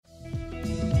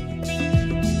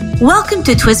Welcome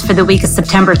to Twist for the week of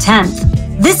September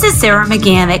 10th. This is Sarah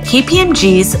McGann at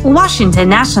KPMG's Washington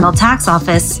National Tax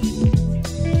Office.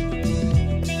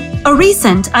 A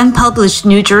recent unpublished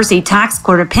New Jersey tax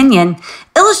court opinion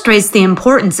illustrates the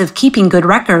importance of keeping good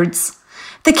records.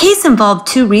 The case involved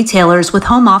two retailers with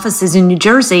home offices in New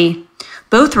Jersey.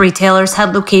 Both retailers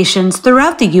had locations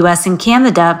throughout the U.S. and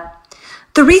Canada.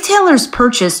 The retailers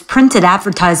purchased printed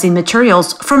advertising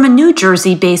materials from a New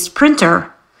Jersey-based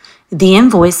printer. The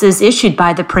invoices issued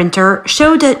by the printer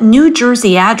showed a New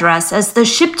Jersey address as the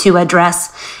ship-to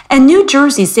address, and New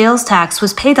Jersey sales tax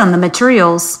was paid on the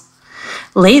materials.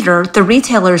 Later, the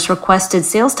retailers requested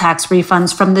sales tax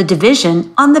refunds from the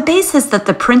division on the basis that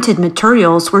the printed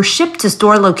materials were shipped to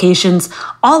store locations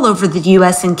all over the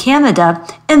U.S. and Canada,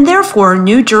 and therefore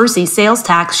New Jersey sales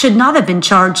tax should not have been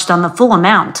charged on the full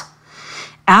amount.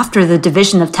 After the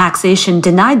Division of Taxation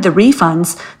denied the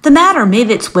refunds, the matter made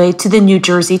its way to the New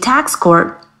Jersey Tax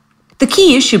Court. The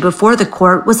key issue before the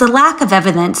court was a lack of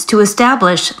evidence to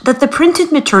establish that the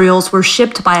printed materials were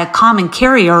shipped by a common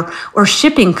carrier or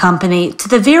shipping company to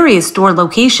the various store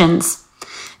locations.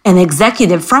 An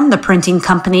executive from the printing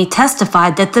company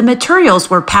testified that the materials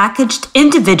were packaged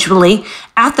individually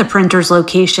at the printer's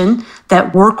location,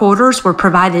 that work orders were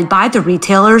provided by the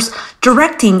retailers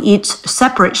directing each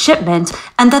separate shipment,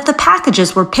 and that the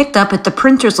packages were picked up at the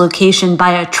printer's location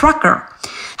by a trucker.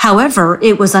 However,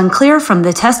 it was unclear from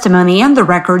the testimony and the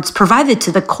records provided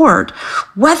to the court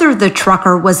whether the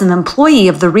trucker was an employee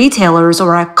of the retailers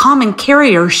or a common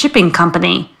carrier shipping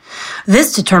company.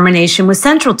 This determination was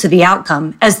central to the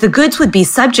outcome, as the goods would be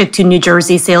subject to New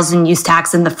Jersey sales and use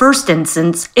tax in the first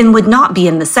instance and would not be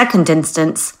in the second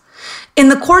instance. In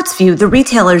the court's view, the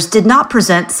retailers did not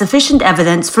present sufficient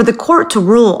evidence for the court to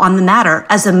rule on the matter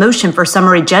as a motion for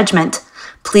summary judgment.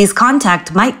 Please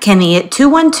contact Mike Kenny at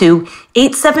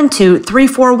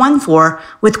 212-872-3414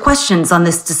 with questions on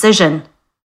this decision.